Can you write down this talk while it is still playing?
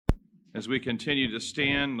As we continue to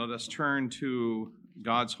stand, let us turn to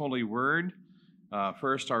God's holy word.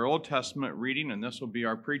 First, our Old Testament reading, and this will be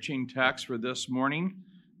our preaching text for this morning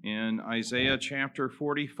in Isaiah chapter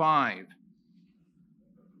 45.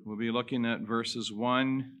 We'll be looking at verses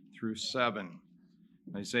 1 through 7.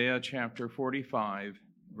 Isaiah chapter 45,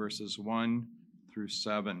 verses 1 through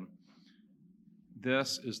 7.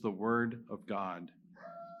 This is the word of God.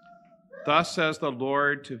 Thus says the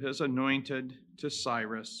Lord to his anointed, to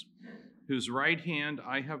Cyrus, whose right hand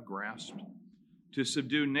I have grasped, to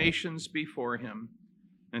subdue nations before him,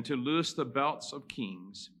 and to loose the belts of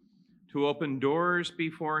kings, to open doors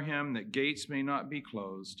before him that gates may not be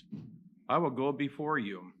closed. I will go before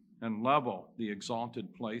you and level the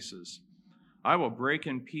exalted places. I will break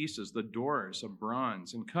in pieces the doors of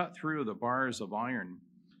bronze and cut through the bars of iron.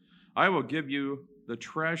 I will give you the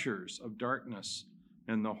treasures of darkness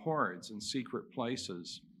and the hoards in secret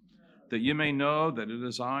places, that you may know that it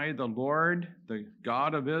is I, the Lord, the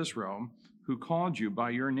God of Israel, who called you by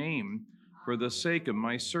your name for the sake of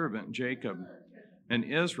my servant Jacob and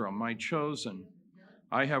Israel, my chosen.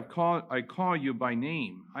 I call you by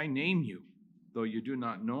name. I name you, though you do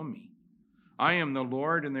not know me. I am the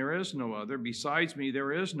Lord, and there is no other. Besides me,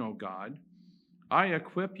 there is no God. I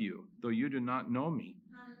equip you, though you do not know me,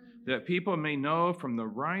 that people may know from the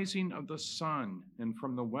rising of the sun and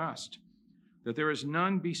from the west that there is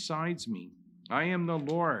none besides me. I am the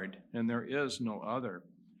Lord, and there is no other.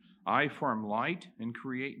 I form light and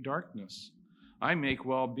create darkness. I make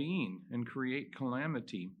well-being and create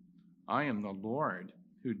calamity. I am the Lord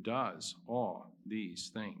who does all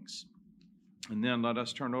these things. And then let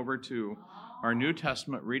us turn over to our New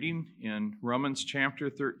Testament reading in Romans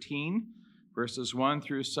chapter 13, verses 1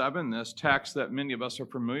 through 7. This text that many of us are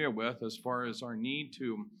familiar with as far as our need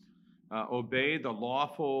to obey the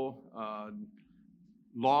lawful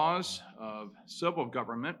laws of civil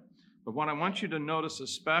government. But what I want you to notice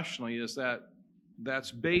especially is that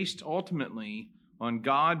that's based ultimately on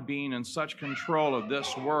God being in such control of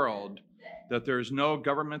this world that there's no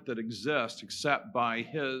government that exists except by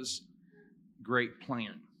his great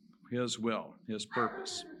plan, his will, his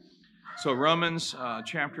purpose. So Romans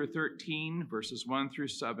chapter 13, verses 1 through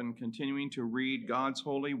 7, continuing to read God's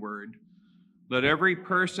holy word. Let every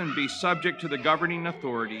person be subject to the governing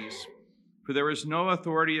authorities, for there is no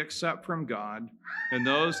authority except from God, and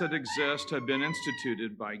those that exist have been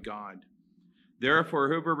instituted by God. Therefore,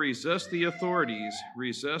 whoever resists the authorities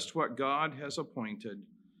resist what God has appointed,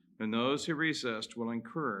 and those who resist will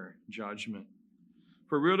incur judgment.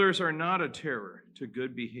 For rulers are not a terror to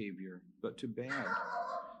good behavior, but to bad.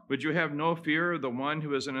 Would you have no fear of the one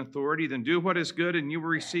who is in authority? Then do what is good, and you will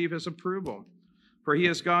receive his approval. For he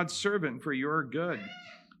is God's servant for your good.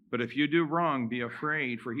 But if you do wrong, be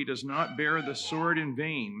afraid, for he does not bear the sword in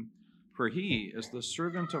vain, for he is the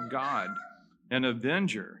servant of God, an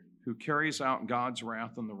avenger who carries out God's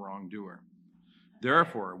wrath on the wrongdoer.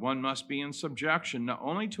 Therefore, one must be in subjection, not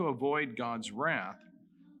only to avoid God's wrath,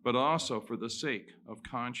 but also for the sake of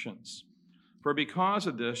conscience. For because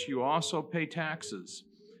of this, you also pay taxes,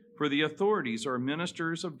 for the authorities are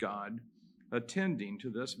ministers of God, attending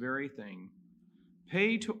to this very thing.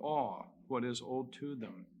 Pay to all what is owed to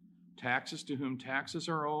them. Taxes to whom taxes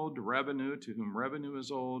are owed, revenue to whom revenue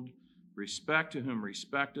is owed, respect to whom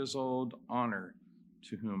respect is owed, honor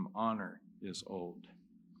to whom honor is owed.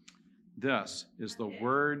 This is the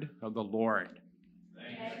word of the Lord.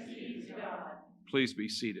 Thanks be to God. Please be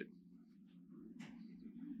seated.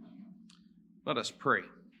 Let us pray.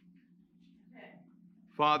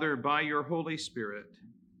 Father, by your Holy Spirit,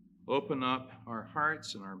 open up our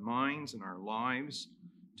hearts and our minds and our lives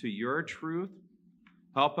to your truth.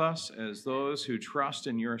 Help us as those who trust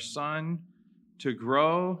in your Son to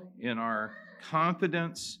grow in our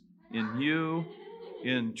confidence in you,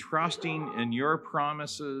 in trusting in your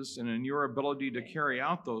promises and in your ability to carry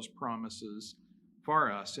out those promises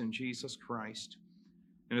for us in Jesus Christ.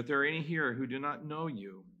 And if there are any here who do not know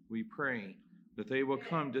you, we pray that they will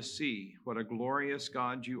come to see what a glorious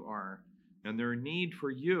God you are and their need for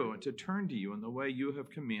you and to turn to you in the way you have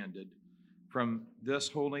commanded from this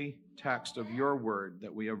holy text of your word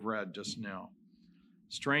that we have read just now.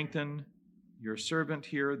 Strengthen your servant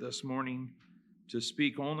here this morning to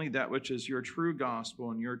speak only that which is your true gospel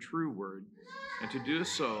and your true word, and to do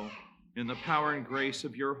so in the power and grace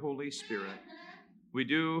of your Holy Spirit. We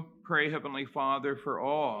do pray, Heavenly Father, for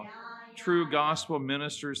all true gospel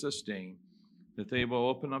ministers this day, that they will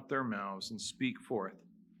open up their mouths and speak forth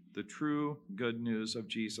the true good news of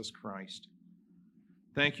Jesus Christ.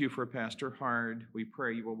 Thank you for Pastor Hard. We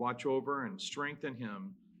pray you will watch over and strengthen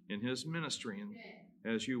him in his ministry and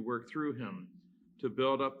as you work through him to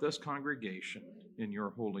build up this congregation in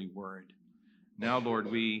your holy word. Now, Lord,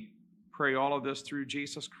 we pray all of this through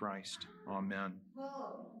Jesus Christ. Amen.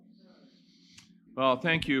 Well,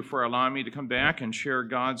 thank you for allowing me to come back and share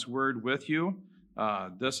God's word with you.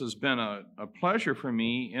 This has been a pleasure for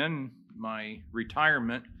me in my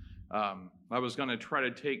retirement. I was going to try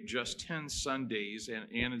to take just 10 Sundays, and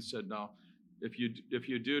Ann had said, no, if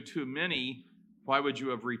you do too many, why would you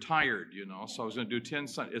have retired, So I was going to do 10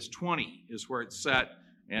 Sundays. It's 20 is where it's set,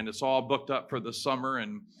 and it's all booked up for the summer,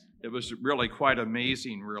 and it was really quite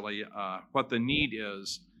amazing, really, what the need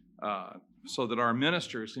is, so that our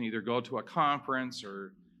ministers can either go to a conference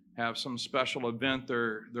or have some special event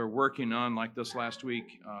they're working on, like this last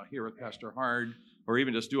week here with Pastor Hard, or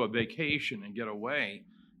even just do a vacation and get away.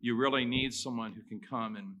 You really need someone who can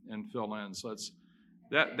come and fill in. So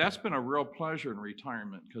that's been a real pleasure in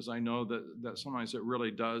retirement, because I know that sometimes it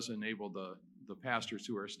really does enable the pastors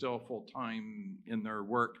who are still full-time in their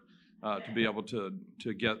work to be able to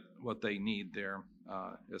get what they need there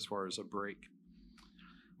as far as a break.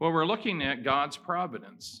 Well, we're looking at God's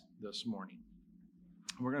providence this morning.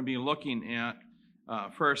 We're going to be looking at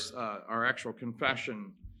first our actual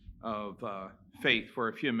confession of faith for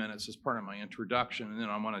a few minutes as part of my introduction, and then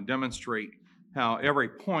I want to demonstrate how every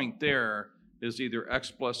point there is either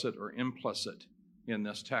explicit or implicit in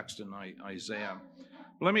this text in Isaiah.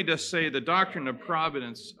 Let me just say the doctrine of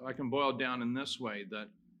providence I can boil down in this way,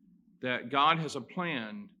 that God has a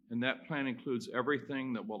plan, and that plan includes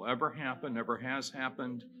everything that will ever happen, ever has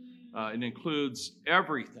happened. It includes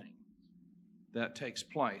everything that takes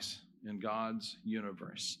place in God's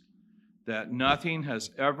universe, that nothing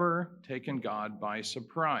has ever taken God by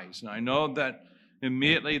surprise. And I know that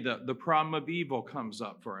immediately the problem of evil comes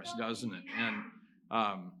up for us, doesn't it?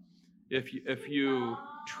 And if you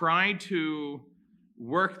try to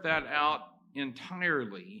work that out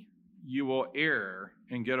entirely, you will err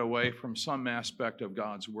and get away from some aspect of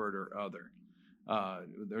God's word or other.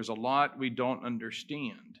 There's a lot we don't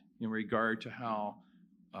understand in regard to how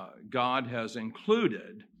God has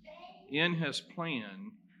included in his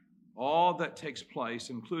plan all that takes place,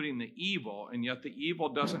 including the evil, and yet the evil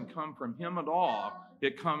doesn't come from him at all.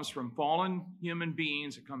 It comes from fallen human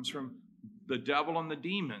beings. It comes from the devil and the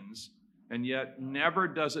demons, and yet never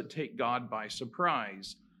does it take God by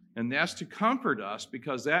surprise. And that's to comfort us,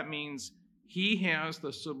 because that means he has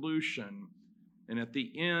the solution, and at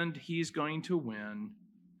the end, he's going to win,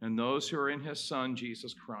 and those who are in his Son,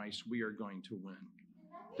 Jesus Christ, we are going to win.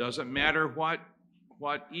 Doesn't matter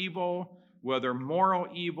what evil, whether moral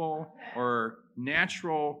evil or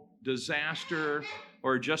natural disaster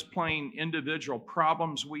or just plain individual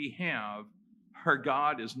problems we have, our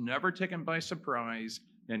God is never taken by surprise,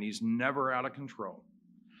 and he's never out of control.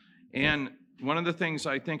 And one of the things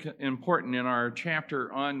I think important in our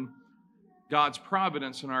chapter on God's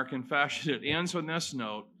providence in our confession, it ends on this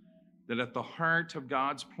note, that at the heart of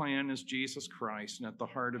God's plan is Jesus Christ, and at the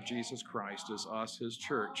heart of Jesus Christ is us, his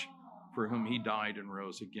church, for whom he died and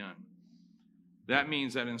rose again. That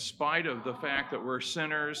means that in spite of the fact that we're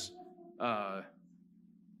sinners and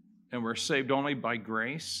we're saved only by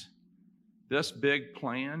grace, this big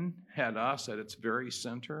plan had us at its very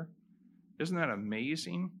center. Isn't that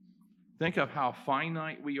amazing? Think of how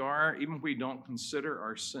finite we are, even if we don't consider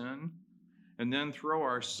our sin, and then throw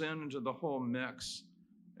our sin into the whole mix,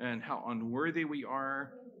 and how unworthy we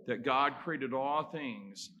are, that God created all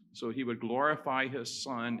things so he would glorify his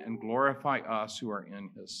Son and glorify us who are in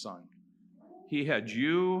his Son. He had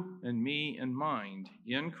you and me in mind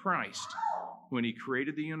in Christ when he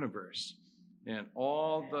created the universe. And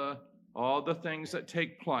all the things that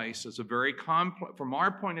take place is a very complex, from our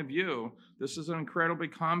point of view, this is an incredibly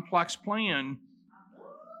complex plan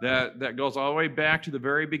that goes all the way back to the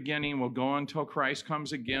very beginning, will go until Christ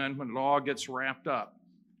comes again, when it all gets wrapped up.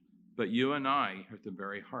 But you and I are at the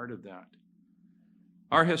very heart of that.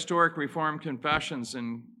 Our historic Reformed confessions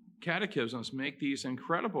and catechisms make these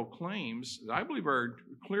incredible claims that I believe are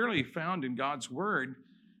clearly found in God's word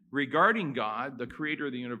regarding God, the creator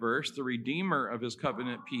of the universe, the redeemer of his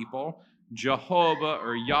covenant people, Jehovah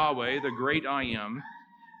or Yahweh, the great I am.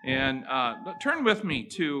 And turn with me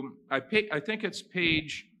to, I think it's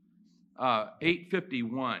page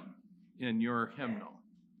 851 in your hymnal,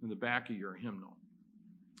 in the back of your hymnal,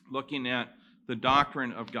 looking at the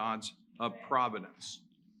doctrine of God's providence.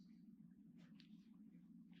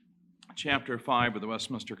 Chapter 5 of the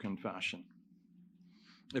Westminster Confession.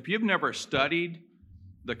 If you've never studied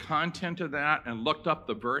the content of that and looked up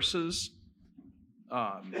the verses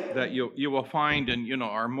that you will find in,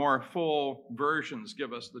 our more full versions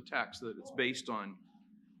give us the text that it's based on,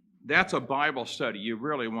 that's a Bible study you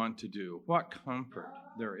really want to do. What comfort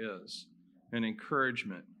there is and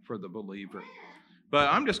encouragement for the believer. But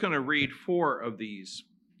I'm just going to read 4 of these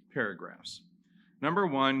paragraphs. Number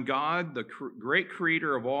 1, God, the great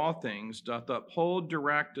creator of all things, doth uphold,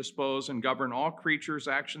 direct, dispose, and govern all creatures,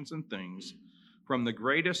 actions, and things, from the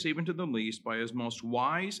greatest even to the least, by his most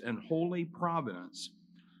wise and holy providence,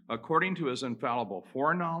 according to his infallible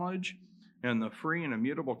foreknowledge, and the free and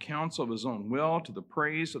immutable counsel of his own will, to the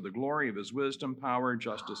praise of the glory of his wisdom, power,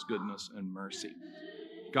 justice, goodness, and mercy.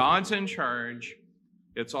 God's in charge.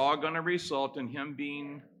 It's all going to result in him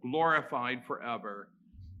being glorified forever.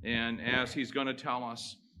 And as he's going to tell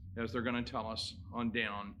us, as they're going to tell us on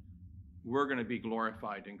down, we're going to be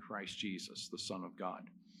glorified in Christ Jesus, the Son of God.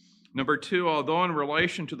 Number 2, although in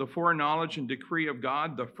relation to the foreknowledge and decree of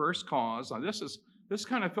God, the first cause, now this is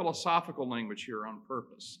kind of philosophical language here on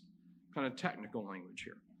purpose, kind of technical language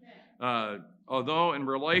here. Although in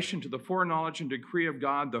relation to the foreknowledge and decree of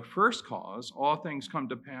God, the first cause, all things come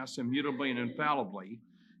to pass immutably and infallibly,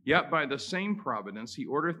 yet by the same providence he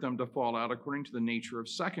ordereth them to fall out according to the nature of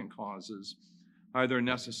second causes, either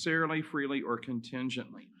necessarily, freely, or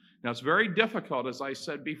contingently. Now it's very difficult, as I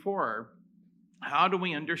said before. How do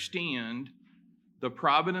we understand the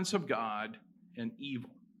providence of God and evil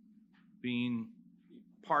being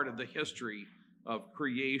part of the history of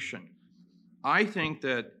creation? I think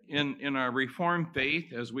that in our Reformed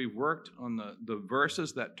faith, as we've worked on the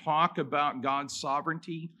verses that talk about God's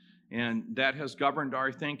sovereignty, and that has governed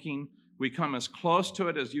our thinking, we come as close to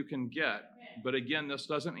it as you can get. But again, this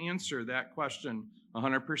doesn't answer that question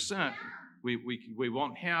 100%. We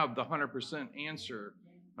won't have the 100% answer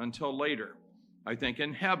until later. I think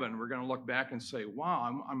in heaven, we're going to look back and say,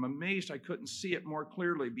 wow, I'm amazed I couldn't see it more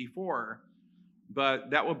clearly before.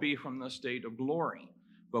 But that will be from the state of glory.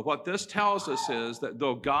 But what this tells us is that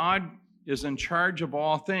though God is in charge of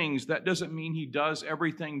all things, that doesn't mean he does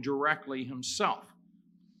everything directly himself.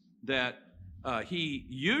 That he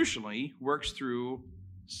usually works through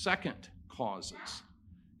second causes.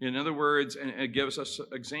 In other words, and it gives us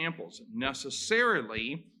examples,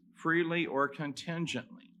 necessarily, freely, or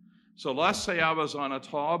contingently. So let's say I was on a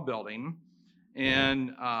tall building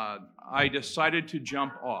and I decided to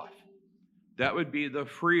jump off. That would be the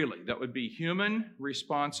freely. That would be human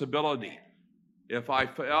responsibility. If I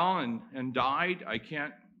fell and died, I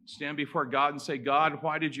can't stand before God and say, God,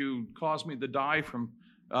 why did you cause me to die from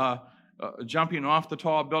jumping off the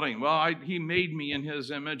tall building? Well, he made me in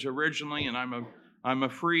his image originally, and I'm a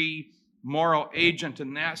free moral agent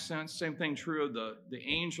in that sense. Same thing true of the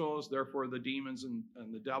angels, therefore the demons and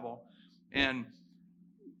the devil. And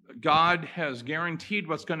God has guaranteed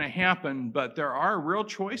what's going to happen, but there are real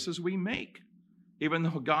choices we make, even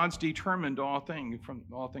though God's determined all things from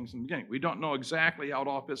the beginning. We don't know exactly how it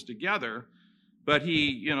all fits together, but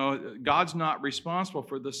God's not responsible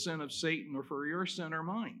for the sin of Satan or for your sin or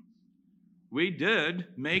mine. We did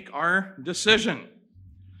make our decision.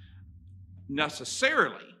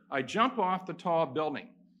 Necessarily, I jump off the tall building.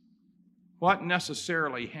 What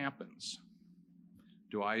necessarily happens?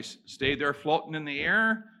 Do I stay there floating in the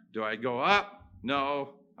air? Do I go up?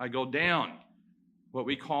 No, I go down. What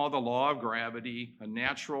we call the law of gravity, a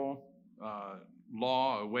natural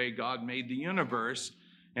law, a way God made the universe.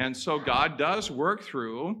 And so God does work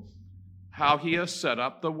through how he has set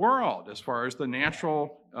up the world as far as the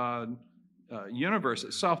natural universe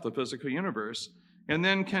itself, the physical universe. And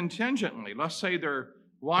then contingently, let's say they're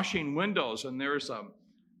washing windows and there's a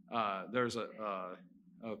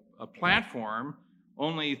platform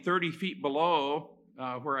only 30 feet below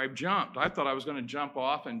where I've jumped. I thought I was going to jump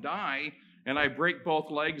off and die, and I break both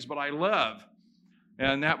legs, but I live.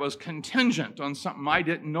 And that was contingent on something I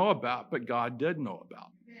didn't know about, but God did know about.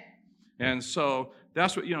 And so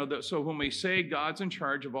that's what, so when we say God's in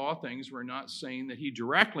charge of all things, we're not saying that he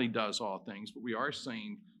directly does all things, but we are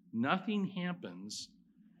saying nothing happens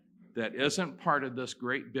that isn't part of this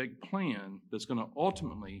great big plan that's going to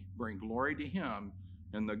ultimately bring glory to him,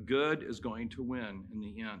 and the good is going to win in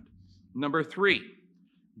the end. Number 3,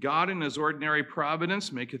 God in his ordinary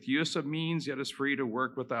providence maketh use of means, yet is free to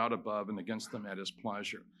work without, above, and against them at his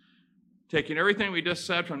pleasure. Taking everything we just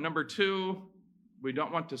said from number 2, we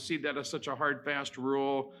don't want to see that as such a hard, fast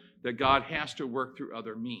rule that God has to work through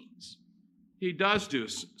other means. He does do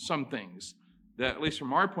some things that, at least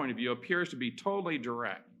from our point of view, appears to be totally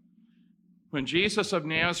direct. When Jesus of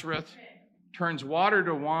Nazareth turns water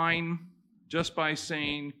to wine just by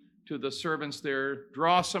saying to the servants there,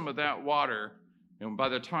 draw some of that water, and by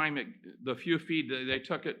the time the few feet they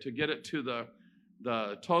took it to get it to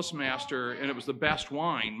the toastmaster, and it was the best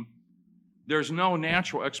wine, there's no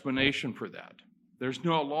natural explanation for that. There's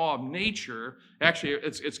no law of nature. Actually,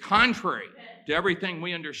 it's contrary to everything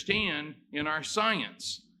we understand in our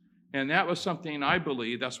science. And that was something I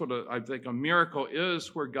believe, that's what I think a miracle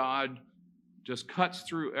is, where God just cuts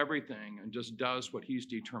through everything and just does what he's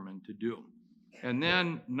determined to do. And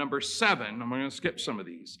then number 7, I'm going to skip some of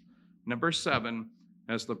these. Number 7,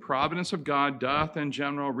 as the providence of God doth in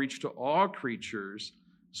general reach to all creatures,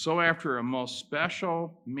 so after a most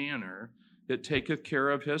special manner it taketh care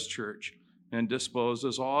of his church, and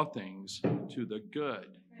disposes all things to the good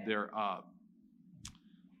thereof.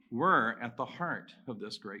 We're at the heart of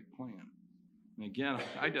this great plan. And again,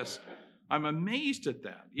 I'm amazed at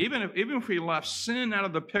that. Even if we left sin out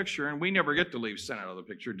of the picture, and we never get to leave sin out of the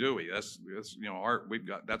picture, do we? That's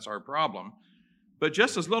that's our problem. But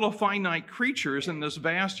just as little finite creatures in this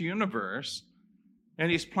vast universe,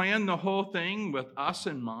 and he's planned the whole thing with us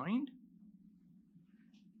in mind.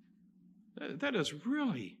 That is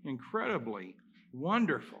really incredibly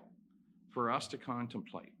wonderful for us to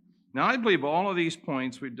contemplate. Now, I believe all of these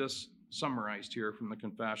points we just summarized here from the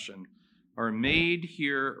confession are made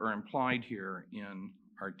here or implied here in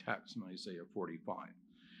our text in Isaiah 45.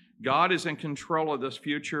 God is in control of this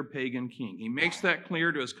future pagan king. He makes that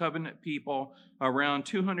clear to his covenant people around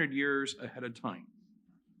 200 years ahead of time.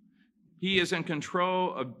 He is in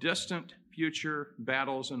control of distant future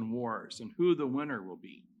battles and wars and who the winner will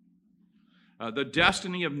be. The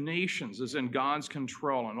destiny of nations is in God's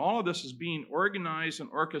control, and all of this is being organized and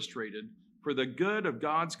orchestrated for the good of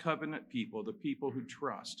God's covenant people, the people who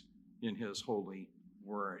trust in his holy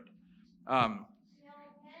word.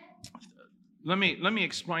 Let me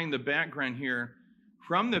explain the background here.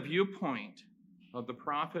 From the viewpoint of the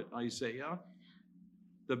prophet Isaiah,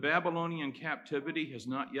 the Babylonian captivity has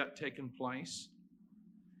not yet taken place.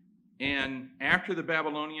 And after the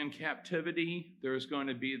Babylonian captivity, there's going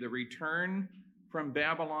to be the return from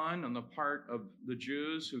Babylon on the part of the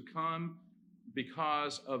Jews who come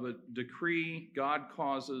because of a decree God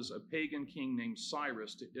causes a pagan king named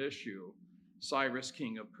Cyrus to issue, Cyrus,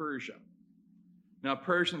 king of Persia. Now,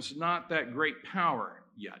 Persia's not that great power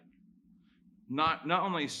yet. Not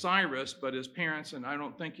only Cyrus, but his parents, and I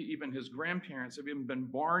don't think even his grandparents have even been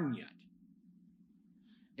born yet.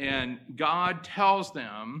 And God tells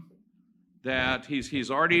them that he's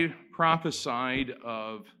already prophesied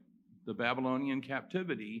of the Babylonian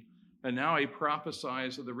captivity, and now he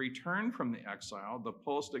prophesies of the return from the exile, the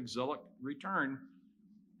post-exilic return,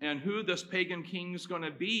 and who this pagan king is going to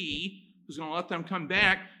be, who's going to let them come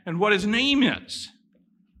back, and what his name is.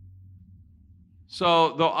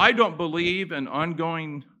 So, though I don't believe in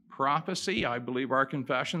ongoing prophecy, I believe our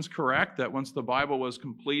confession's correct, that once the Bible was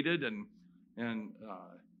completed and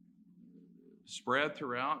spread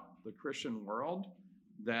throughout the Christian world,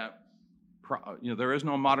 that there is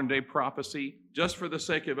no modern day prophecy. Just for the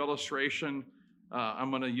sake of illustration,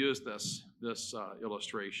 I'm going to use this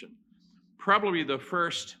illustration. Probably the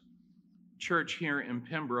first church here in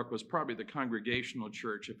Pembroke was probably the Congregational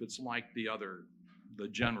Church, if it's like the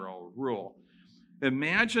general rule.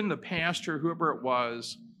 Imagine the pastor, whoever it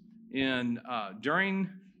was, during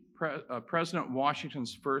President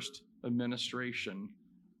Washington's first administration.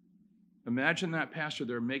 Imagine that pastor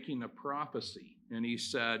there making a prophecy, and he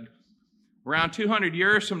said, around 200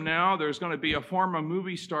 years from now, there's going to be a former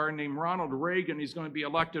movie star named Ronald Reagan. He's going to be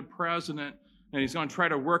elected president, and he's going to try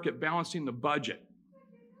to work at balancing the budget.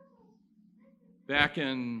 Back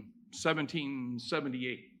in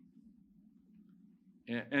 1778.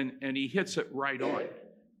 And he hits it right on.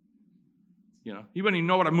 He wouldn't even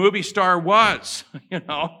know what a movie star was, And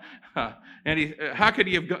how could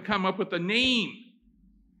he have come up with the name?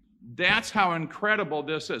 That's how incredible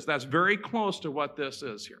this is. That's very close to what this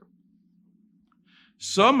is here.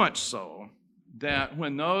 So much so that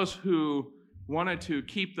when those who wanted to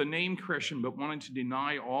keep the name Christian but wanted to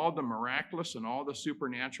deny all the miraculous and all the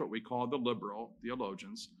supernatural, what we call the liberal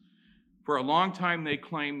theologians, for a long time they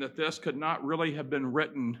claimed that this could not really have been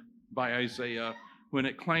written by Isaiah when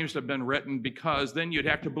it claims to have been written, because then you'd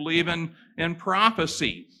have to believe in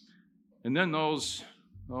prophecy. And then those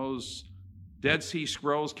Dead Sea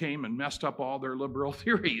Scrolls came and messed up all their liberal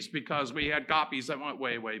theories because we had copies that went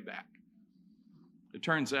way, way back. It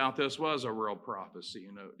turns out this was a real prophecy,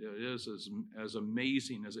 and it is as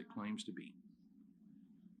amazing as it claims to be.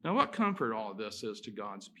 Now, what comfort all of this is to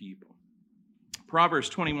God's people. Proverbs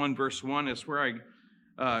 21, verse 1 is where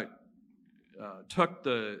I took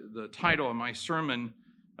the title of my sermon.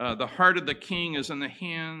 The heart of the king is in the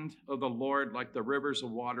hand of the Lord, like the rivers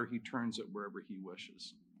of water, he turns it wherever he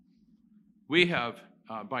wishes. We have,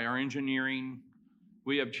 by our engineering,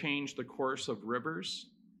 we have changed the course of rivers.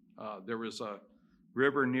 There was a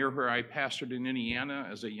river near where I pastored in Indiana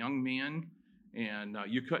as a young man, And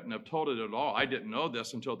you couldn't have told it at all. I didn't know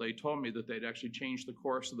this until they told me that they'd actually changed the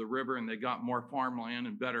course of the river and they got more farmland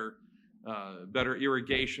and better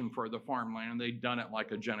irrigation for the farmland. They'd done it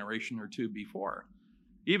like a generation or two before.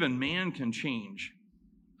 Even man can change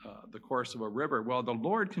the course of a river. Well, the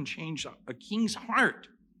Lord can change a king's heart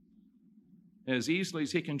as easily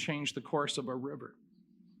as he can change the course of a river.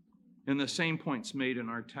 And the same point's made in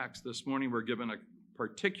our text this morning. We're given a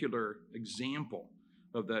particular example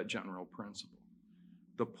of that general principle.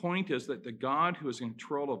 The point is that the God who is in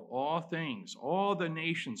control of all things, all the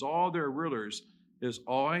nations, all their rulers, is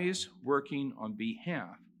always working on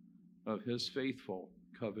behalf of his faithful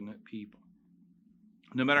covenant people.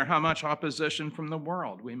 No matter how much opposition from the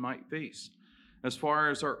world we might face, as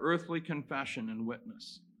far as our earthly confession and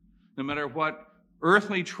witness, no matter what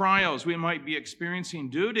earthly trials we might be experiencing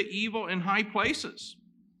due to evil in high places,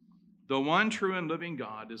 the one true and living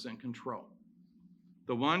God is in control.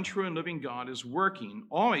 The one true and living God is working,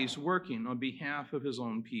 always working on behalf of his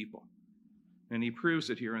own people. And he proves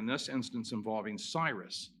it here in this instance involving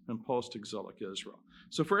Cyrus and post-exilic Israel.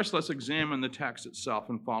 So first, let's examine the text itself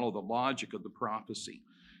and follow the logic of the prophecy.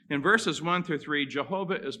 In verses 1 through 3,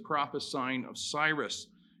 Jehovah is prophesying of Cyrus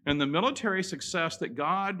and the military success that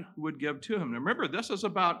God would give to him. Now remember, this is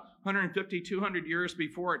about 150, 200 years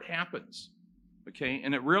before it happens. Okay,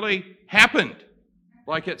 and it really happened,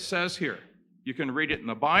 like it says here. You can read it in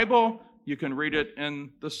the Bible. You can read it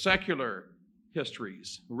in the secular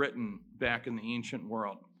histories written back in the ancient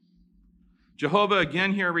world. Jehovah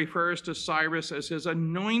again here refers to Cyrus as his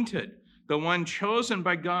anointed, the one chosen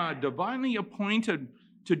by God, divinely appointed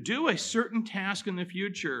to do a certain task in the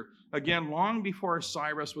future, again, long before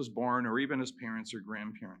Cyrus was born or even his parents or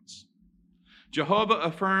grandparents. Jehovah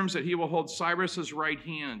affirms that he will hold Cyrus's right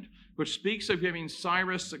hand, which speaks of giving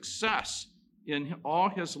Cyrus success in all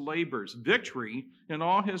his labors, victory in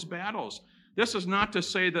all his battles. This is not to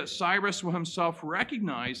say that Cyrus will himself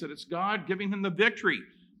recognize that it's God giving him the victory.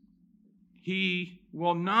 He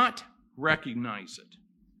will not recognize it,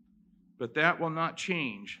 but that will not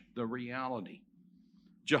change the reality.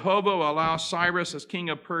 Jehovah will allow Cyrus as king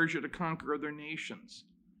of Persia to conquer other nations.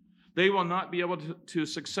 They will not be able to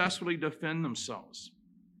successfully defend themselves.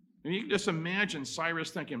 And you can just imagine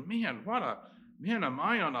Cyrus thinking, man, am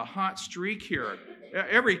I on a hot streak here?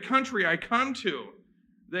 Every country I come to,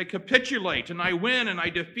 they capitulate and I win and I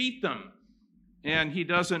defeat them. And he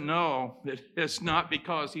doesn't know that it's not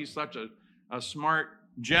because he's such a smart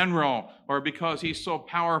general or because he's so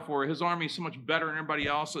powerful or his army's so much better than everybody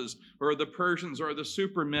else's or the Persians or the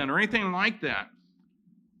supermen or anything like that.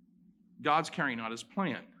 God's carrying out his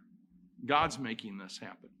plan. God's making this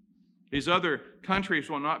happen. These other countries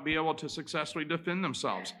will not be able to successfully defend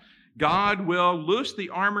themselves. God will loose the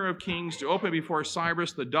armor of kings to open before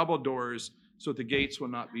Cyrus the double doors so that the gates will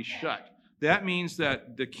not be shut. That means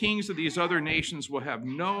that the kings of these other nations will have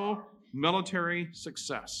no military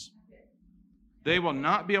success. They will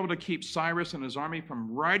not be able to keep Cyrus and his army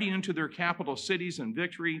from riding into their capital cities in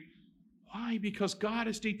victory. Why? Because God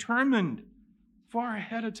is determined far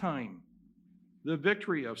ahead of time the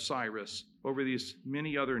victory of Cyrus over these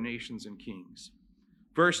many other nations and kings.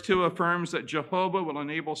 Verse 2 affirms that Jehovah will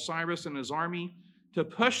enable Cyrus and his army to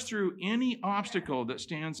push through any obstacle that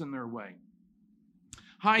stands in their way.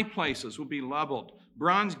 High places will be leveled.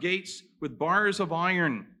 Bronze gates with bars of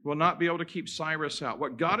iron will not be able to keep Cyrus out.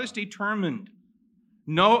 What God has determined,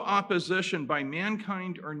 no opposition by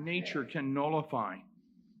mankind or nature can nullify.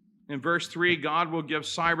 In verse 3, God will give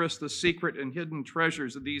Cyrus the secret and hidden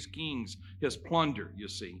treasures of these kings, his plunder, you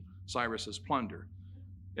see, Cyrus's plunder,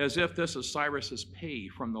 as if this is Cyrus's pay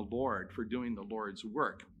from the Lord for doing the Lord's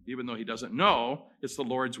work, even though he doesn't know it's the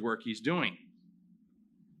Lord's work he's doing.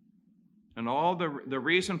 And all the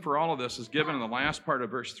reason for all of this is given in the last part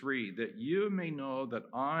of verse 3, that you may know that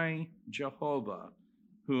I, Jehovah,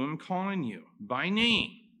 who am calling you by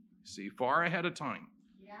name, see, far ahead of time,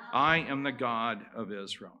 I am the God of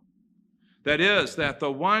Israel. That is, that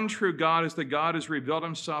the one true God is the God who has revealed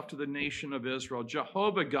himself to the nation of Israel.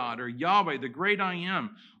 Jehovah God, or Yahweh, the great I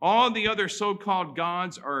am. All the other so-called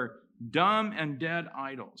gods are dumb and dead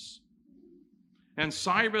idols. And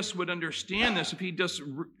Cyrus would understand this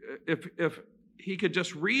if he could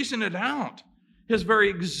just reason it out. His very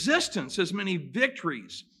existence, his many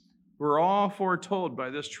victories, were all foretold by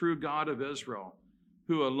this true God of Israel,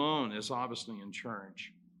 who alone is obviously in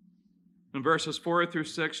charge. In verses 4 through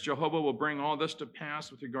 6, Jehovah will bring all this to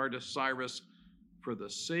pass with regard to Cyrus for the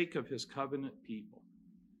sake of his covenant people,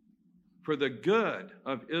 for the good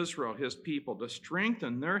of Israel, his people, to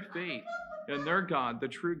strengthen their faith in their God, the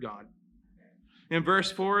true God. In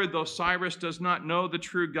verse 4, though Cyrus does not know the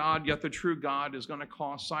true God, yet the true God is going to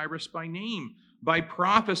call Cyrus by name, by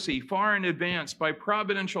prophecy, far in advance, by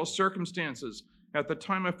providential circumstances at the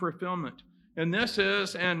time of fulfillment. And this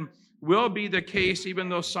is and will be the case even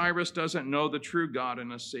though Cyrus doesn't know the true God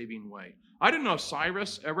in a saving way. I don't know if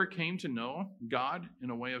Cyrus ever came to know God in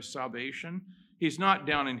a way of salvation. He's not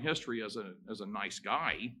down in history as a nice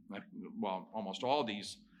guy. Well, almost all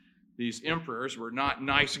these emperors were not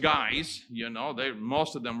nice guys.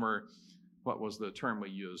 Most of them were, what was the term we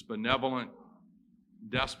used? Benevolent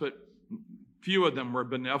despot. Few of them were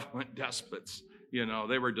benevolent despots.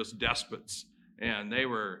 They were just despots. And they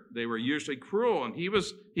were usually cruel, and he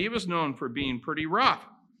was known for being pretty rough.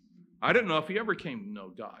 I don't know if he ever came to know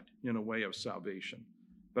God in a way of salvation,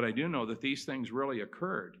 but I do know that these things really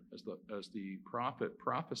occurred as the prophet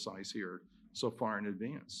prophesies here so far in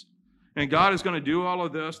advance. And God is going to do all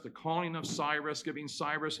of this, the calling of Cyrus, giving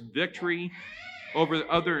Cyrus victory over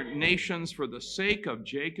other nations for the sake of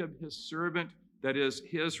Jacob, his servant, that is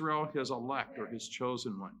Israel, his elect or his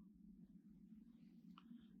chosen one.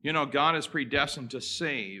 God is predestined to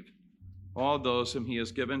save all those whom he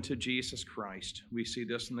has given to Jesus Christ. We see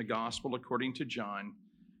this in the gospel according to John.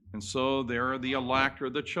 And so there are the elect or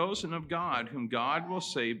the chosen of God, whom God will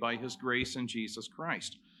save by his grace in Jesus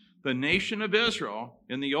Christ. The nation of Israel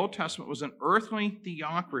in the Old Testament was an earthly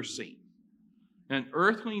theocracy, an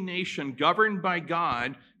earthly nation governed by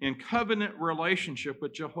God in covenant relationship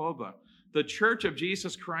with Jehovah. The church of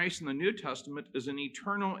Jesus Christ in the New Testament is an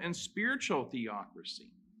eternal and spiritual theocracy.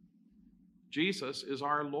 Jesus is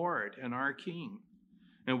our Lord and our King.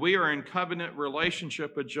 And we are in covenant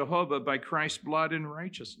relationship with Jehovah by Christ's blood and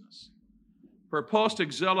righteousness. For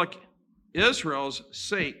post-exilic Israel's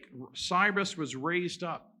sake, Cyrus was raised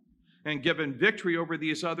up and given victory over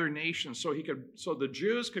these other nations so the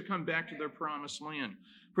Jews could come back to their promised land.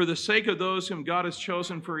 For the sake of those whom God has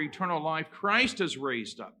chosen for eternal life, Christ is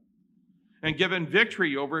raised up and given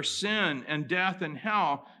victory over sin and death and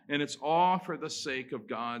hell, and it's all for the sake of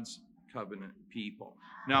God's covenant people.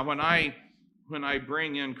 Now, when I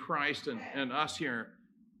bring in Christ and us here,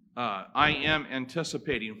 I am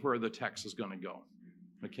anticipating where the text is going to go.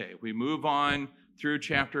 Okay, we move on through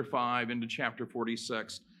chapter 5 into chapter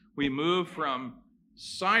 46. We move from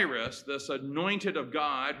Cyrus, this anointed of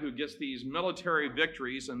God who gets these military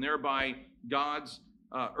victories, and thereby God's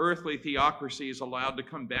earthly theocracy is allowed to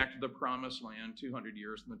come back to the promised land 200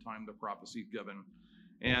 years from the time the prophecy is given.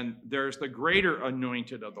 And there's the greater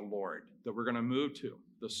anointed of the Lord that we're going to move to.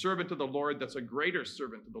 The servant of the Lord that's a greater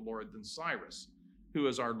servant of the Lord than Cyrus, who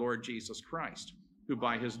is our Lord Jesus Christ, who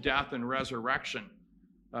by his death and resurrection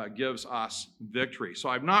gives us victory. So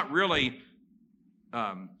I've not really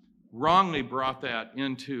wrongly brought that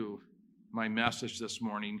into my message this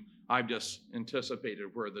morning. I've just anticipated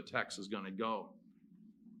where the text is going to go.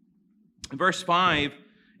 In verse 5,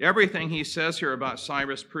 everything he says here about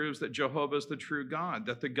Cyrus proves that Jehovah is the true God,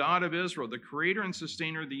 that the God of Israel, the creator and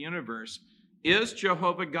sustainer of the universe, is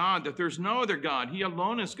Jehovah God, that there's no other God. He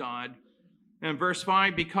alone is God. And verse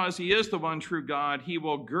 5, because he is the one true God, he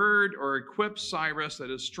will gird or equip Cyrus, that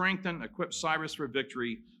is strengthen, equip Cyrus for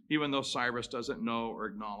victory, even though Cyrus doesn't know or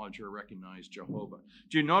acknowledge or recognize Jehovah.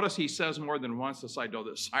 Do you notice he says more than once this idea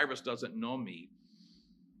that Cyrus doesn't know me?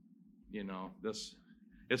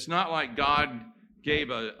 It's not like God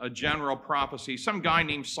gave a general prophecy. Some guy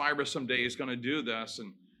named Cyrus someday is going to do this,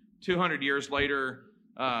 and 200 years later,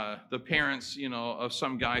 the parents, of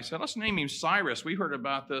some guy said, let's name him Cyrus. We heard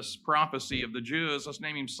about this prophecy of the Jews. Let's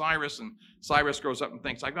name him Cyrus. And Cyrus grows up and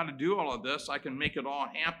thinks, I've got to do all of this. I can make it all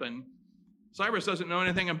happen. Cyrus doesn't know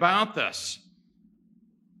anything about this.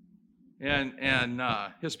 And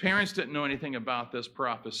his parents didn't know anything about this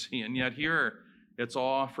prophecy. And yet here, it's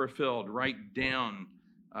all fulfilled right down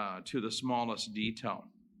to the smallest detail.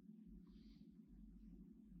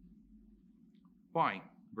 Why?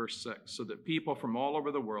 Verse 6, so that people from all over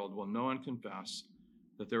the world will know and confess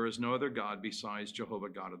that there is no other God besides Jehovah,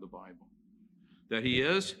 God of the Bible. That he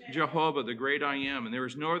is Jehovah, the great I am, and there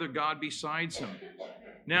is no other God besides him.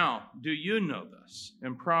 Now, do you know this?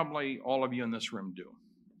 And probably all of you in this room do.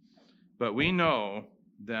 But we know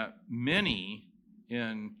that many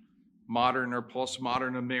in modern or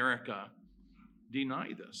postmodern America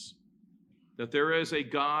deny this, that there is a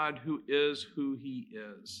God who is who he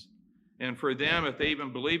is. And for them, if they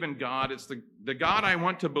even believe in God, it's the God I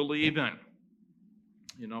want to believe in.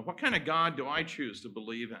 What kind of God do I choose to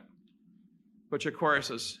believe in? Which, of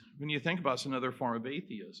course, is, when you think about it, it's another form of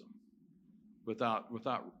atheism without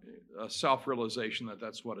a self-realization that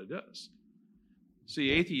that's what it is.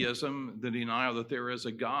 See, atheism, the denial that there is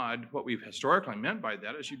a God, what we've historically meant by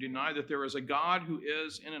that is you deny that there is a God who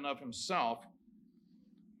is in and of himself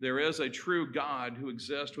there is a true God who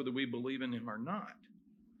exists whether we believe in him or not.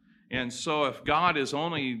 And so if God is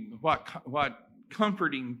only what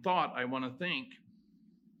comforting thought I want to think,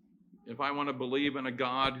 if I want to believe in a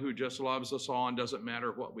God who just loves us all and doesn't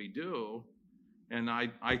matter what we do, and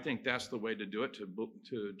I think that's the way to do it,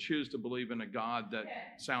 to choose to believe in a God that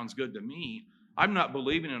sounds good to me, I'm not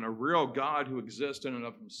believing in a real God who exists in and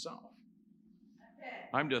of himself.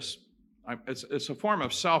 It's a form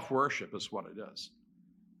of self-worship is what it is.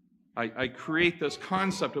 I create this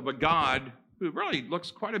concept of a God who really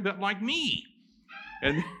looks quite a bit like me.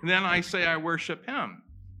 And then I say I worship him.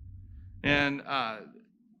 And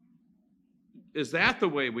is that the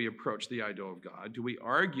way we approach the idea of God? Do we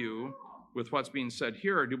argue with what's being said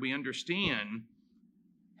here, or do we understand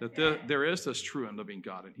that there is this true and living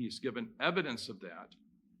God, and he's given evidence of that?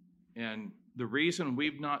 And the reason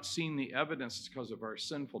we've not seen the evidence is because of our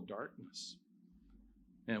sinful darkness.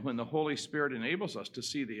 And when the Holy Spirit enables us to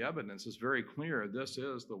see the evidence, it's very clear this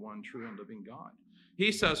is the one true and living God.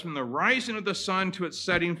 He says, from the rising of the sun to its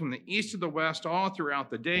setting, from the east to the west, all throughout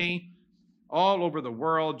the day, all over the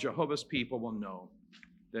world, Jehovah's people will know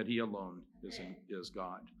that he alone is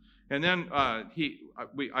God. And then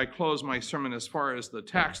I close my sermon as far as the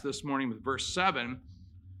text this morning with verse 7,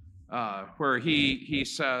 where he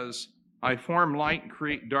says, I form light and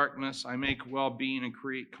create darkness. I make well-being and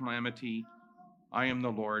create calamity. I am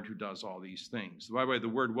the Lord who does all these things. By the way, the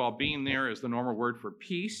word well-being there is the normal word for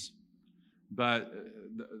peace, but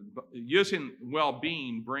using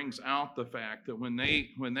well-being brings out the fact that when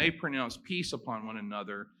they pronounced peace upon one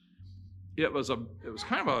another, it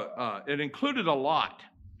included a lot.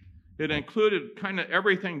 It included kind of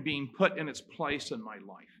everything being put in its place in my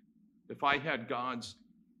life. If I had God's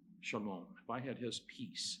shalom, if I had his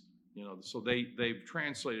peace, so they've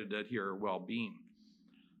translated it here, well-being.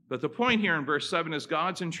 But the point here in verse 7 is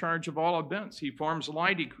God's in charge of all events. He forms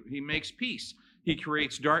light, he makes peace. He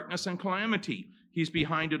creates darkness and calamity. He's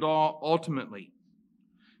behind it all ultimately.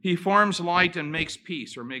 He forms light and makes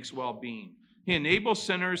peace, or makes well-being. He enables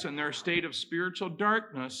sinners in their state of spiritual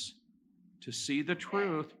darkness to see the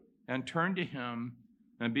truth and turn to him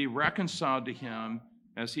and be reconciled to him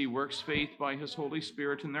as he works faith by his Holy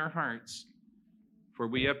Spirit in their hearts. For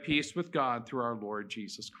we have peace with God through our Lord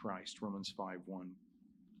Jesus Christ, Romans 5:1.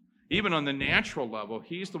 Even on the natural level,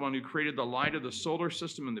 he's the one who created the light of the solar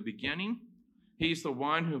system in the beginning. He's the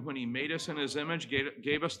one who, when he made us in his image,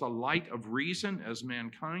 gave us the light of reason as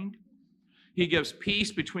mankind. He gives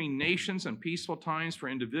peace between nations and peaceful times for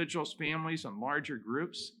individuals, families, and larger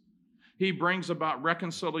groups. He brings about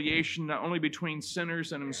reconciliation not only between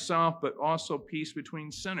sinners and himself, but also peace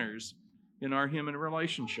between sinners in our human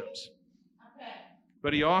relationships.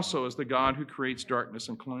 But he also is the God who creates darkness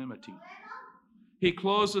and calamity. He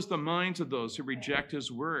closes the minds of those who reject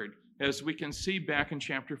his word, as we can see back in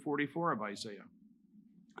chapter 44 of Isaiah.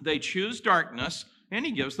 They choose darkness, and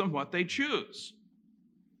he gives them what they choose.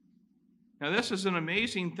 Now, this is an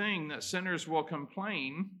amazing thing that sinners will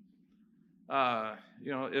complain.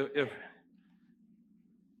 If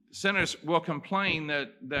sinners will complain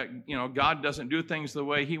that God doesn't do things the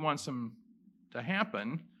way he wants them to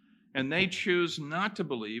happen, and they choose not to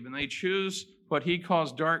believe, and they choose what he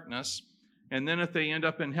calls darkness. And then if they end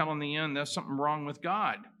up in hell in the end, there's something wrong with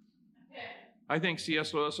God. I think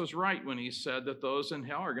C.S. Lewis was right when he said that those in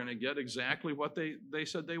hell are going to get exactly what they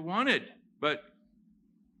said they wanted. But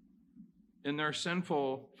in their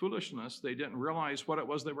sinful foolishness, they didn't realize what it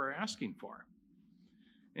was they were asking for.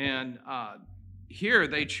 And here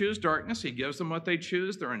they choose darkness. He gives them what they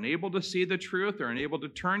choose. They're unable to see the truth. They're unable to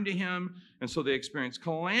turn to him. And so they experience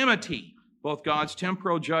calamity, both God's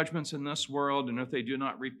temporal judgments in this world, and if they do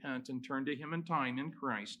not repent and turn to him in time in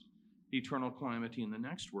Christ, eternal calamity in the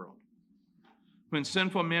next world. When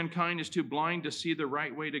sinful mankind is too blind to see the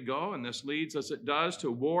right way to go, and this leads, as it does,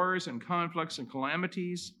 to wars and conflicts and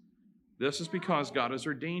calamities, this is because God has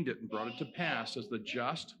ordained it and brought it to pass as the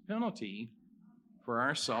just penalty for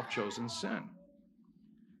our self-chosen sin.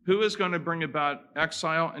 Who is going to bring about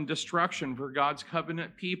exile and destruction for God's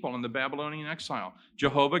covenant people in the Babylonian exile?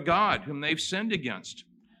 Jehovah God, whom they've sinned against.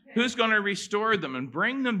 Who's going to restore them and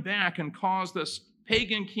bring them back and cause this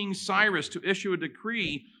pagan king Cyrus to issue a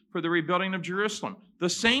decree for the rebuilding of Jerusalem? The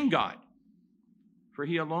same God, for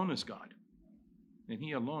he alone is God, and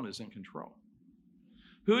he alone is in control.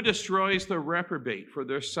 Who destroys the reprobate for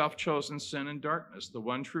their self-chosen sin and darkness? The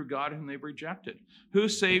one true God whom they've rejected. Who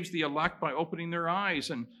saves the elect by opening their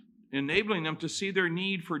eyes and enabling them to see their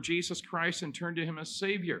need for Jesus Christ and turn to him as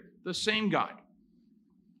Savior? The same God.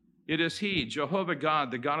 It is he, Jehovah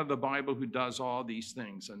God, the God of the Bible, who does all these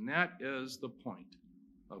things. And that is the point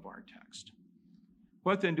of our text.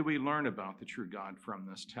 What then do we learn about the true God from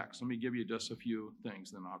this text? Let me give you just a few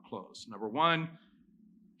things, then I'll close. Number one,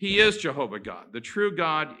 he is Jehovah God. The true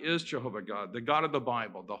God is Jehovah God, the God of the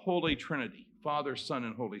Bible, the Holy Trinity, Father, Son,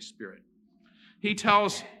 and Holy Spirit. He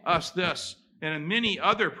tells us this, and in many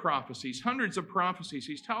other prophecies, hundreds of prophecies,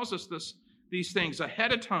 he tells us these things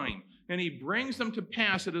ahead of time, and he brings them to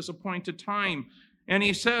pass at his appointed time. And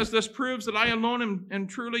he says, this proves that I alone am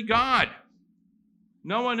truly God.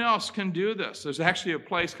 No one else can do this. There's actually a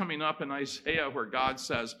place coming up in Isaiah where God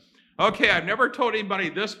says, okay, I've never told anybody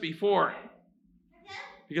this before,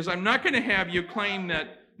 because I'm not going to have you claim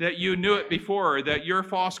that you knew it before, or that your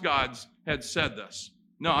false gods had said this.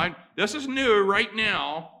 No, this is new right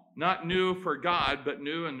now, not new for God, but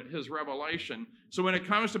new in his revelation. So when it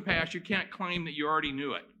comes to pass, you can't claim that you already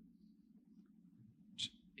knew it.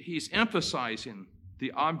 He's emphasizing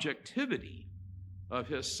the objectivity of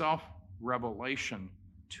his self-revelation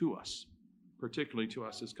to us, particularly to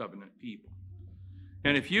us as covenant people.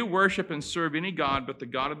 And if you worship and serve any god but the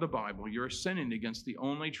God of the Bible, you're sinning against the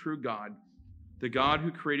only true God, the God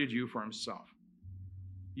who created you for himself.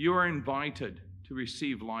 You are invited to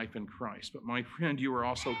receive life in Christ, but my friend, you are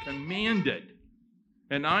also commanded,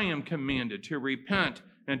 and I am commanded, to repent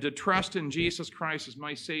and to trust in Jesus Christ as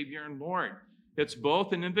my Savior and Lord. It's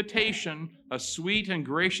both an invitation, a sweet and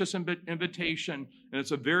gracious invitation, and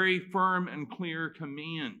it's a very firm and clear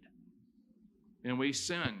command. And we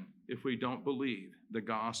sin if we don't believe the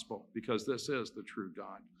gospel, because this is the true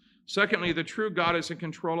God. Secondly, the true God is in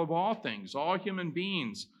control of all things, all human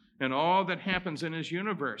beings, and all that happens in his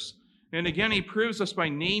universe. And again, he proves this by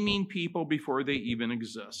naming people before they even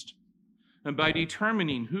exist, and by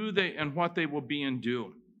determining who they and what they will be and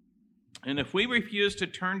do. And if we refuse to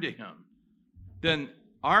turn to him, then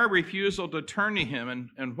our refusal to turn to him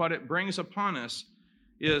and what it brings upon us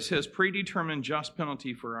is his predetermined just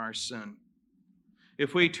penalty for our sin.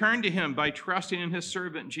 If we turn to him by trusting in his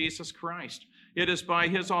servant, Jesus Christ, it is by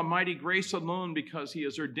his almighty grace alone, because he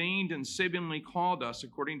has ordained and savingly called us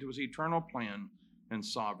according to his eternal plan and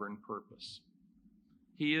sovereign purpose.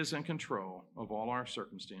 He is in control of all our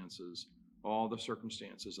circumstances, all the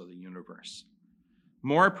circumstances of the universe.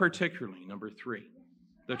 More particularly, number three,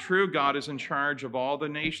 the true God is in charge of all the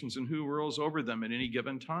nations and who rules over them at any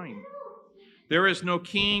given time. There is no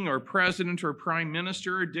king or president or prime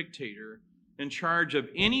minister or dictator in charge of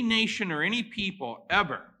any nation or any people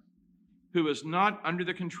ever who is not under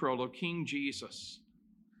the control of King Jesus.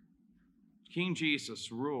 King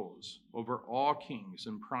Jesus rules over all kings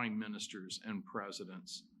and prime ministers and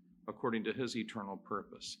presidents according to his eternal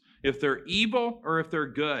purpose. If they're evil or if they're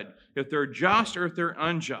good, if they're just or if they're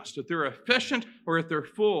unjust, if they're efficient or if they're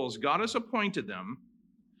fools, God has appointed them.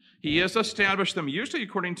 He has established them usually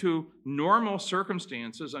according to normal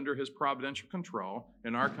circumstances under his providential control,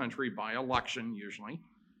 in our country by election usually,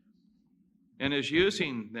 and is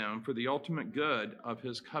using them for the ultimate good of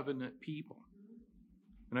his covenant people.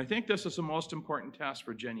 And I think this is the most important test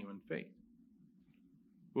for genuine faith.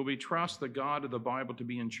 Will we trust the God of the Bible to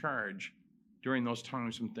be in charge during those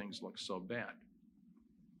times when things look so bad?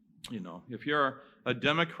 You know, if you're a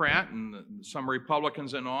Democrat and some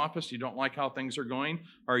Republicans in office, you don't like how things are going,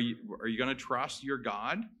 are you going to trust your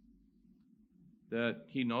God that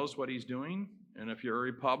he knows what he's doing? And if you're a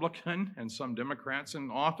Republican and some Democrats in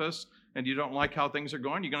office and you don't like how things are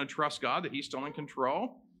going, you're going to trust God that he's still in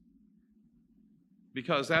control?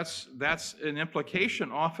 Because that's an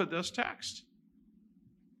implication off of this text.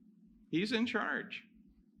 He's in charge.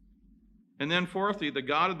 And then fourthly, the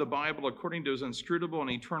God of the Bible, according to his inscrutable and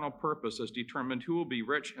eternal purpose, has determined who will be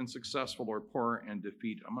rich and successful or poor and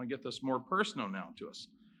defeated. I'm going to get this more personal now to us.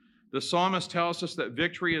 The psalmist tells us that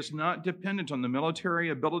victory is not dependent on the military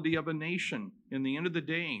ability of a nation in the end of the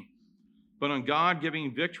day, but on God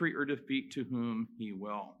giving victory or defeat to whom he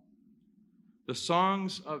will. The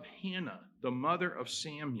songs of Hannah, the mother of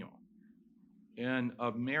Samuel, and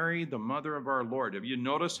of Mary, the mother of our Lord. Have you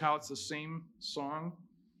noticed how it's the same song?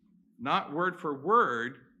 Not word for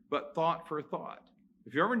word, but thought for thought.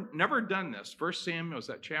 If you've ever never done this, 1 Samuel is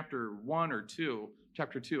that chapter 1 or 2,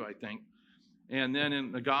 chapter 2, I think. And then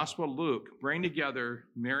in the Gospel of Luke, bring together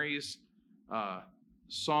Mary's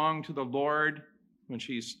song to the Lord when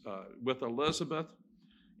she's with Elizabeth,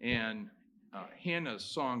 and Hannah's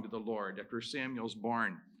song to the Lord after Samuel's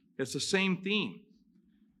born. It's the same theme.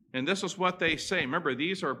 And this is what they say. Remember,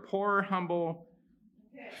 these are poor, humble,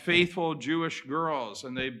 faithful Jewish girls,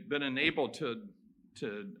 and they've been enabled to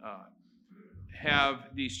have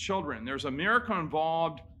these children. There's a miracle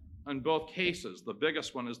involved in both cases. The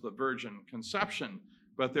biggest one is the virgin conception.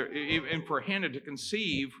 But even for Hannah to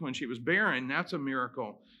conceive when she was barren, that's a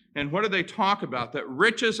miracle. And what do they talk about? That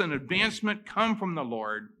riches and advancement come from the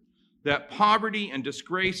Lord, that poverty and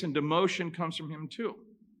disgrace and demotion comes from him too.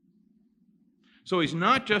 So he's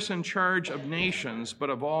not just in charge of nations, but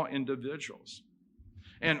of all individuals.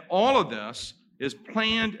 And all of this is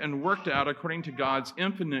planned and worked out according to God's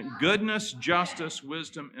infinite goodness, justice,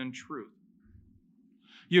 wisdom, and truth.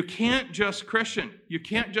 You can't just, Christian, you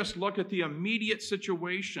can't just look at the immediate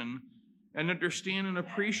situation and understand and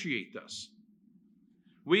appreciate this.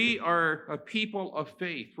 We are a people of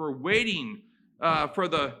faith. We're waiting for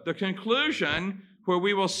the conclusion where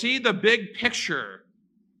we will see the big picture.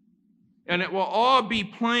 And it will all be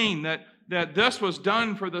plain that this was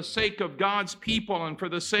done for the sake of God's people and for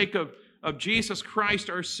the sake of Jesus Christ,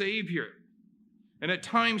 our Savior. And at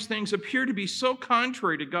times things appear to be so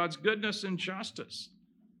contrary to God's goodness and justice.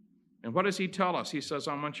 And what does he tell us? He says,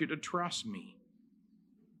 I want you to trust me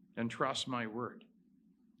and trust my word.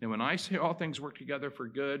 And when I say all things work together for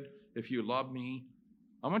good, if you love me,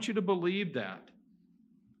 I want you to believe that.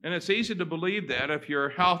 And it's easy to believe that if you're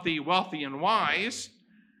healthy, wealthy, and wise.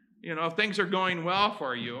 You know, things are going well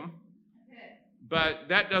for you. But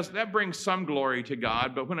that brings some glory to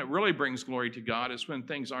God. But when it really brings glory to God is when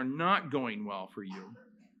things are not going well for you.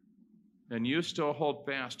 And you still hold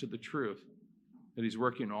fast to the truth that he's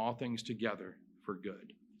working all things together for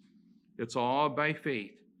good. It's all by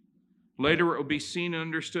faith. Later it will be seen and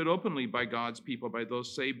understood openly by God's people, by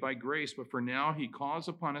those saved by grace. But for now, he calls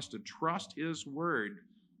upon us to trust his word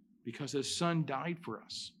because his son died for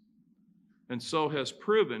us, and so has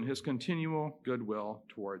proven his continual goodwill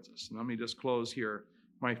towards us. And let me just close here.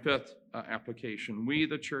 My fifth application. We,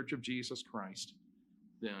 the Church of Jesus Christ,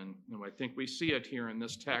 then, and I think we see it here in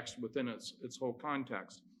this text within its whole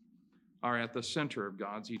context, are at the center of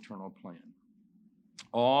God's eternal plan.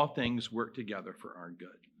 All things work together for our good.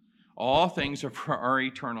 All things are for our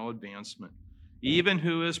eternal advancement. Even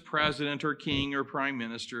who is president or king or prime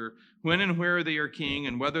minister, when and where they are king,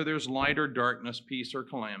 and whether there's light or darkness, peace or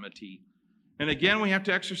calamity. And again, we have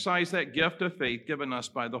to exercise that gift of faith given us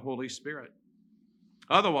by the Holy Spirit.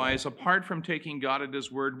 Otherwise, apart from taking God at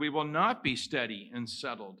his word, we will not be steady and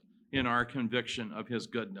settled in our conviction of his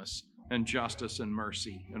goodness and justice and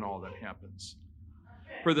mercy in all that happens.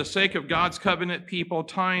 For the sake of God's covenant people,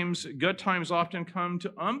 good times often come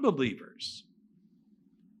to unbelievers.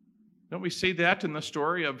 Don't we see that in the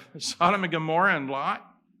story of Sodom and Gomorrah and Lot?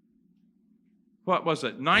 What was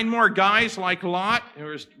it? 9 more guys like Lot who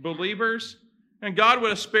were believers, and God would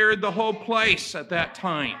have spared the whole place at that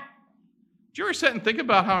time. Did you ever sit and think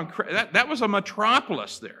about how that was a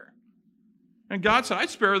metropolis there? And God said, I'd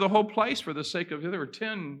spare the whole place for the sake of, there were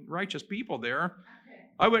 10 righteous people there.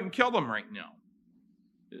 I wouldn't kill them right now.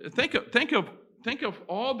 Think of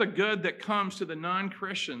all the good that comes to the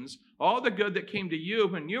non-Christians, all the good that came to you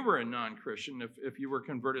when you were a non-Christian, if you were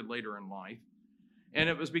converted later in life. And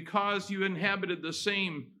it was because you inhabited the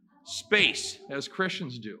same space as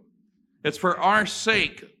Christians do. It's for our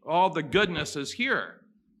sake, all the goodness is here.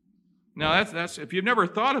 Now, that's if you've never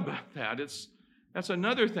thought about that, that's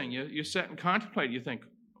another thing. You sit and contemplate, you think,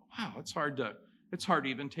 wow, it's hard to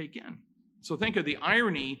even take in. So think of the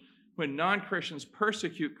irony when non-Christians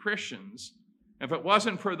persecute Christians. If it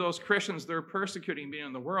wasn't for those Christians they're persecuting being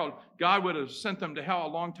in the world, God would have sent them to hell a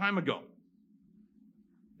long time ago.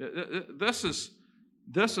 This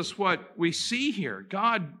is what we see here.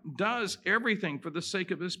 God does everything for the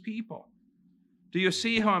sake of his people. Do you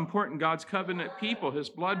see how important God's covenant people, his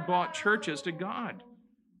blood-bought church, is to God?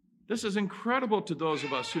 This is incredible to those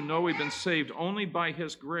of us who know we've been saved only by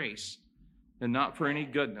his grace and not for any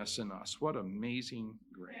goodness in us. What amazing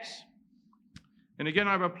grace. And again,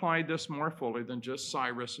 I've applied this more fully than just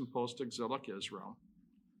Cyrus and post-exilic Israel.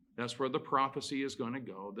 That's where the prophecy is going to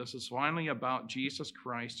go. This is finally about Jesus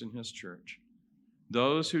Christ and his church.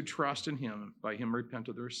 Those who trust in him, by him repent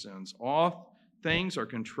of their sins. All things are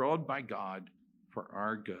controlled by God for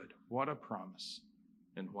our good. What a promise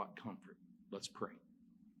and what comfort. Let's pray.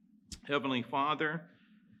 Heavenly Father,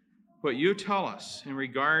 what you tell us in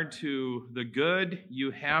regard to the good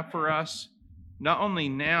you have for us, not only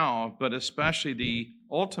now, but especially the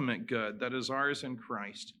ultimate good that is ours in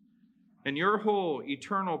Christ, and your whole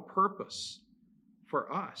eternal purpose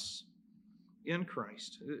for us in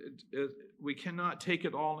Christ. We cannot take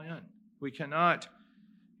it all in. We cannot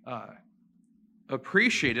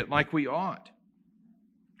appreciate it like we ought,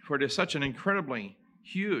 for it is such an incredibly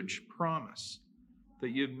huge promise that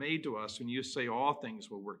you've made to us when you say all things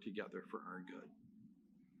will work together for our good.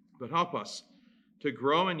 But help us to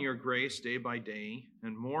grow in your grace day by day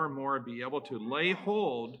and more be able to lay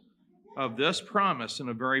hold of this promise in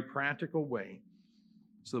a very practical way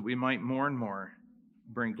so that we might more and more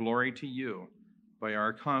bring glory to you by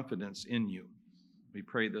our confidence in you. We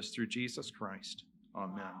pray this through Jesus Christ.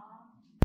 Amen.